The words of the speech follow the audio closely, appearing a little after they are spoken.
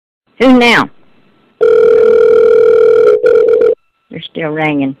Who now? They're still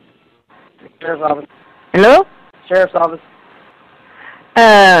ringing. Sheriff's office. Hello? Sheriff's office.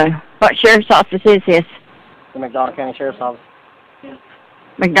 What sheriff's office is this? The McDonald County Sheriff's Office.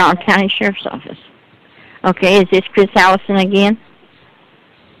 McDonald County Sheriff's Office. Okay, is this Chris Allison again?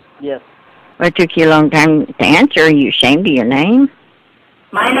 Yes. Well, it took you a long time to answer. Are you ashamed of your name?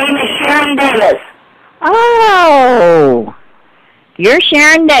 My name is Sharon Davis. Oh, you're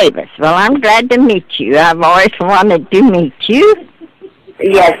Sharon Davis. Well, I'm glad to meet you. I've always wanted to meet you.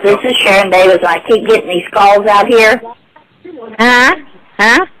 Yes, this is Sharon Davis. I keep getting these calls out here. Huh?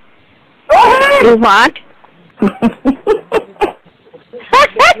 Huh? Go ahead. You what?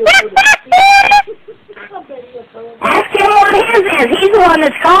 Ask him what his is. He's the one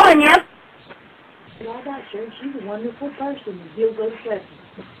that's calling you. I got Sharon. She's a wonderful person, and he'll go second.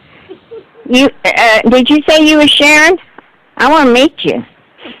 You, did you say you were Sharon? I want to meet you.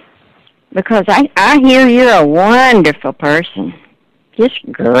 Because I hear you're a wonderful person. Just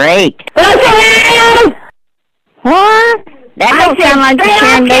great. What? That don't sound like the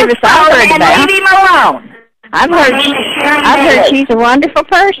Sharon Davis I've heard about. Leave him alone. I've heard she's a wonderful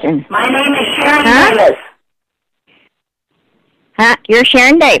person. My name is Sharon Davis. Huh? You're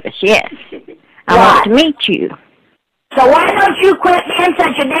Sharon Davis, yes. I want to meet you. So why don't you quit being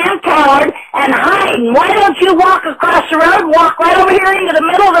such a damn coward and hiding? Why don't you walk across the road, walk right over here into the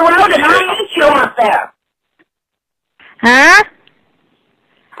middle of the road, and I'll meet you up there? Huh?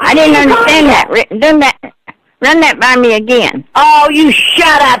 I didn't understand that. Run that by me again. Oh, you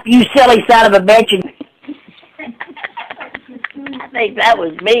shut up, you silly son of a bitch. I think that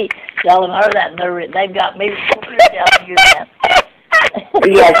was me telling her that, and they've got me telling you that.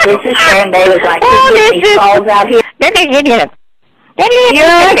 Yes, this is Sharon Davis. I keep getting these calls out here.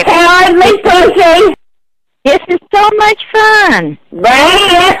 You're a cowardly pussy. This is so much fun. Bring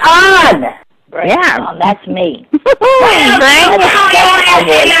it on. Yeah. That's me. Come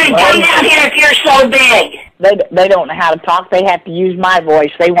down here if you're so big. They don't know how to talk. They have to use my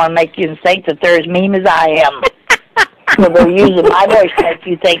voice. They want to make you think that they're as mean as I am. So they're using my voice to make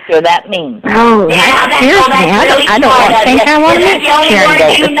you think they're that mean. Oh, yeah, seriously, I don't think I want to meet Sharon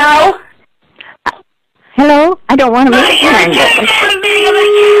Davis. You know? Hello? I don't want to meet Sharon Davis.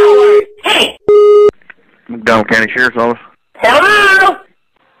 Hey. McDonald County Sheriff's Office. Hello?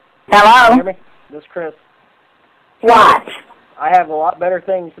 Can you Hello? hear me? This is Chris. What? I have a lot better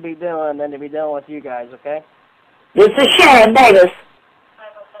things to be doing than to be dealing with you guys, okay? This is Sharon Davis.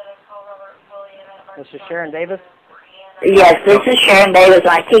 This is Sharon Davis? Yes, this is Sharon Davis.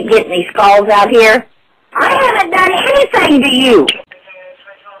 I keep getting these calls out here. I haven't done anything to you.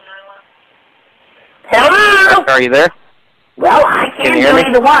 Hello? Are you there? Well, I can't Can you hear do me?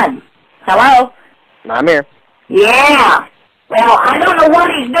 either one. Hello? I'm here. Yeah. Well, I don't know what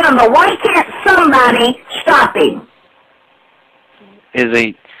he's doing, but why can't somebody stop him? Is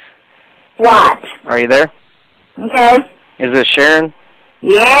he... What? Are you there? Okay. Is this Sharon?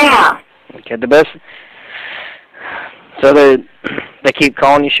 Yeah. Okay, the best... So they keep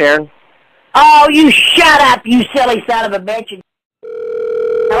calling you Sharon? Oh, you shut up, you silly son of a bitch.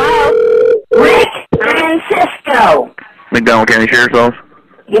 Hello? Rick Francisco. McDonald County Sheriff's Office.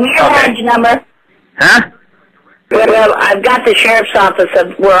 Give me your badge number. Huh? Well, I've got the sheriff's office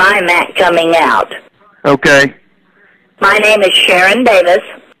of where I'm at coming out. Okay. My name is Sharon Davis.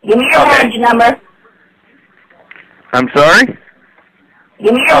 Give me your badge number. I'm sorry?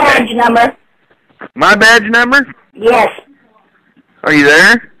 Give me your badge number. My badge number? Yes. Are you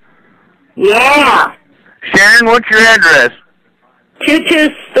there? Yeah. Sharon, what's your address?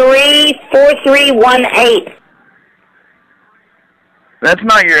 223-4318. That's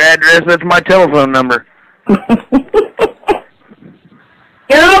not your address, that's my telephone number. Get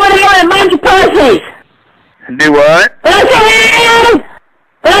over here, a bunch of pussies. Do what? Pussies!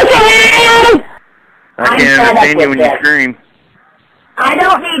 Pussies! I can't understand you when you scream. I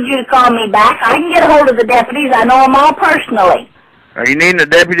don't need you to call me back. I can get a hold of the deputies. I know them all personally. Are you needing a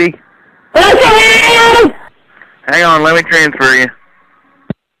deputy? Pussies! Hang on, let me transfer you.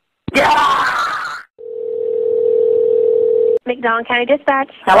 McDonald County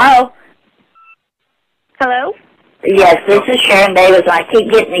Dispatch. Hello? Hello? Yes, this is Sharon Davis. I keep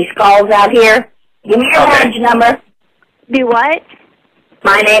getting these calls out here. Give me your badge number. Do what?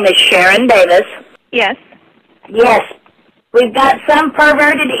 My name is Sharon Davis. Yes. Yes. We've got some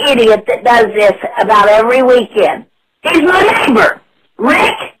perverted idiot that does this about every weekend. He's my neighbor,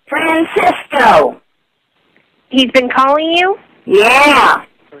 Rick Francisco. He's been calling you? Yeah.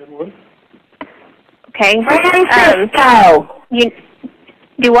 Okay. Francisco. You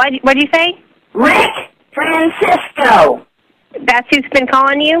do what? What'd you say? Rick Francisco. That's who's been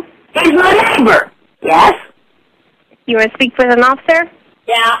calling you? He's my neighbor. Yes? You want to speak with an officer?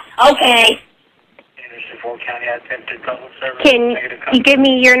 Yeah, okay. Can you give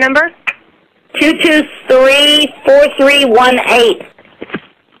me your number? 223-4318.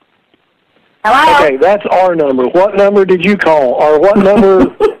 Hello? Okay, that's our number. What number did you call? Or what number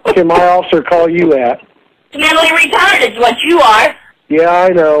can my officer call you at? Mentally retarded is what you are. Yeah, I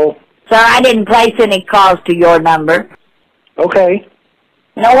know. Sir, I didn't place any calls to your number. Okay.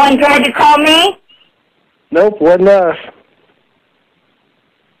 No one tried to call me? Nope, wasn't us.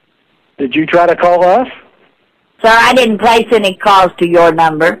 Did you try to call us? Sir, I didn't place any calls to your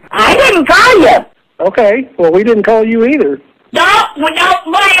number. I didn't call you. Okay, well, we didn't call you either. Don't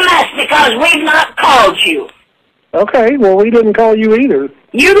blame us because we've not called you. Okay, well, we didn't call you either.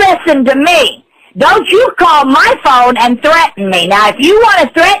 You listen to me. Don't you call my phone and threaten me. Now, if you want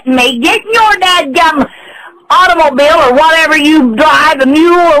to threaten me, get in your dadgum automobile or whatever you drive, a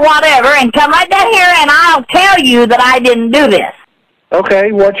mule or whatever, and come right down here and I'll tell you that I didn't do this.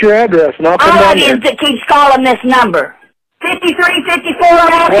 Okay, what's your address? And I'll come down there. Audience that keeps calling this number. 5354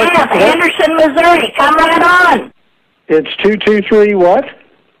 F, Anderson, Missouri. Come right on. It's 223 what?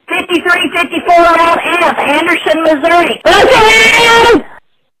 5354 F, Anderson, Missouri.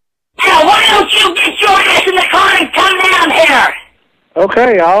 Now, why don't you get your ass in the car and come down here?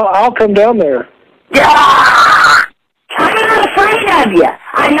 Okay, I'll come down there. I'm not afraid of you.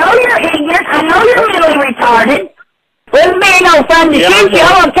 I know you're ignorant. I know you're mentally retarded. Wouldn't be no fun to shoot you.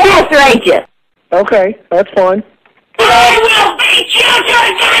 I will castrate you. Okay, that's fine. I will beat you to a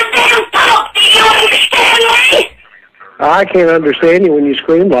goddamn pulp. Do you understand me? I can't understand you when you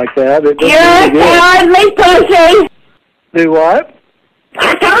scream like that. It You're a coward, me pussy. Do what?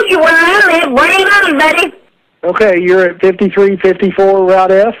 I told you where I live. Where you living, buddy? Okay, you're at 5354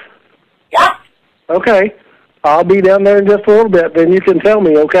 Route F? Yup. Okay. I'll be down there in just a little bit, then you can tell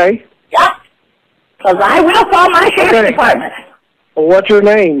me, okay? Yup. Because I will call my sheriff's department. Well, what's your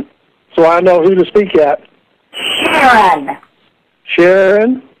name? So I know who to speak at. Sharon.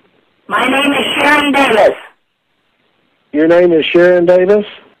 Sharon? My name is Sharon Davis. Your name is Sharon Davis?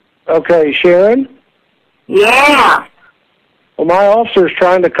 Okay, Sharon? Yeah. Well, my officer's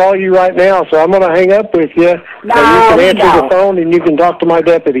trying to call you right now, so I'm going to hang up with you. No, and you can we answer don't. the phone and you can talk to my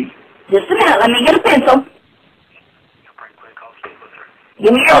deputy. Just a minute. Let me get a pencil.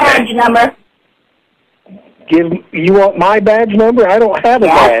 Give me your badge number. You want my badge number? I don't have a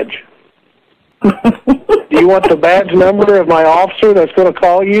badge. Do you want the badge number of my officer that's going to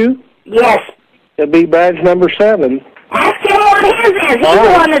call you? Yes. It'd be badge number 7. Ask him what his is. He's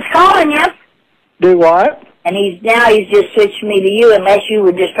the one that's calling you. Do what? And he's just switched me to you unless you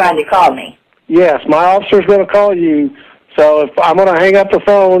were just trying to call me. Yes, my officer's going to call you. So if I'm going to hang up the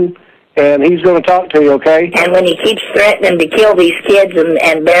phone, and he's going to talk to you, okay? And when he keeps threatening to kill these kids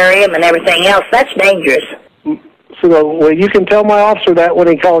and bury them and everything else, that's dangerous. So, well, you can tell my officer that when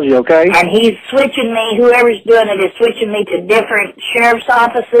he calls you, okay? And he's switching me, whoever's doing it is switching me to different sheriff's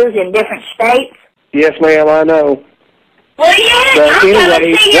offices in different states. Yes, ma'am, I know. Well, yeah, But I'm going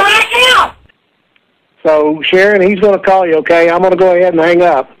anyway, to see you right now. So, Sharon, he's going to call you, okay? I'm going to go ahead and hang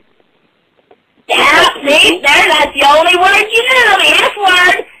up. Yeah, see, that's the only word you know, the F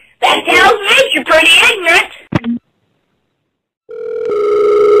word. That tells me you're pretty ignorant.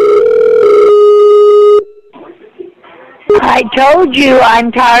 I told you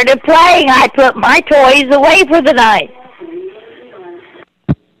I'm tired of playing. I put my toys away for the night.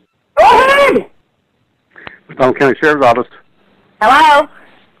 Go ahead. Stone County Sheriff's Office. Hello?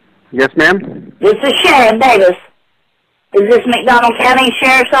 Yes, ma'am? This is Sharon Davis. Is this McDonald County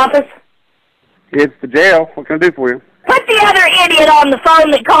Sheriff's Office? It's the jail. What can I do for you? Put the other idiot on the phone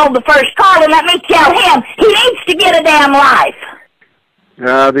that called the first call and let me tell him he needs to get a damn life.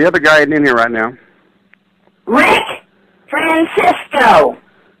 The other guy isn't in here right now. Rick Francisco.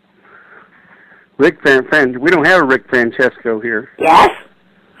 Rick we don't have a Rick Francesco here. Yes?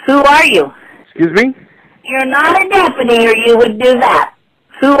 Who are you? Excuse me? You're not a deputy or you would do that.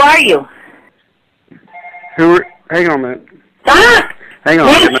 Who are you? Hang on a minute. Huh? Hang on.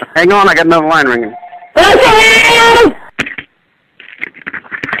 Hang on, I got another line ringing.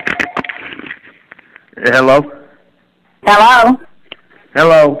 Hello? Hello?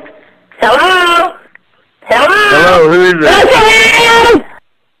 Hello? Hello? Hello? Hello, who is this?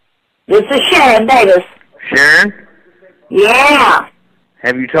 This is Sharon Davis. Sharon? Yeah.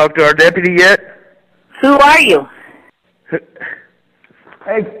 Have you talked to our deputy yet? Who are you?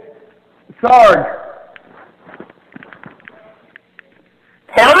 Hey, Sarge.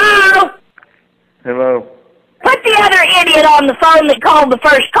 Hello? Hello. Put the other idiot on the phone that called the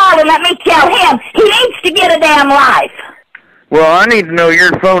first call and let me tell him he needs to get a damn life. Well, I need to know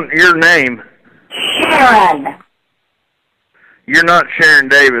your name. Sharon. You're not Sharon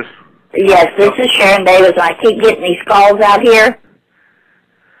Davis. Yes, this is Sharon Davis, and I keep getting these calls out here.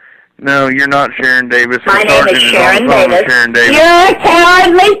 No, you're not Sharon Davis. My name is Sharon Davis. Sharon Davis. You're a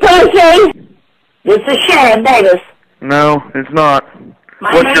cowardly pussy. This is Sharon Davis. No, it's not.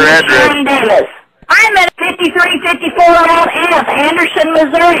 My What's name your is address? Sharon Davis. I'm at 5354 Mount F, Anderson,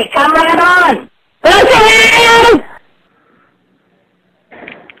 Missouri. Come right on. Pussy!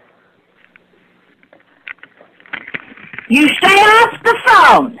 You stay off the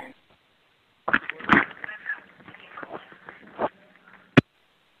phone.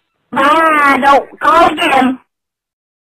 Bye. Don't call again.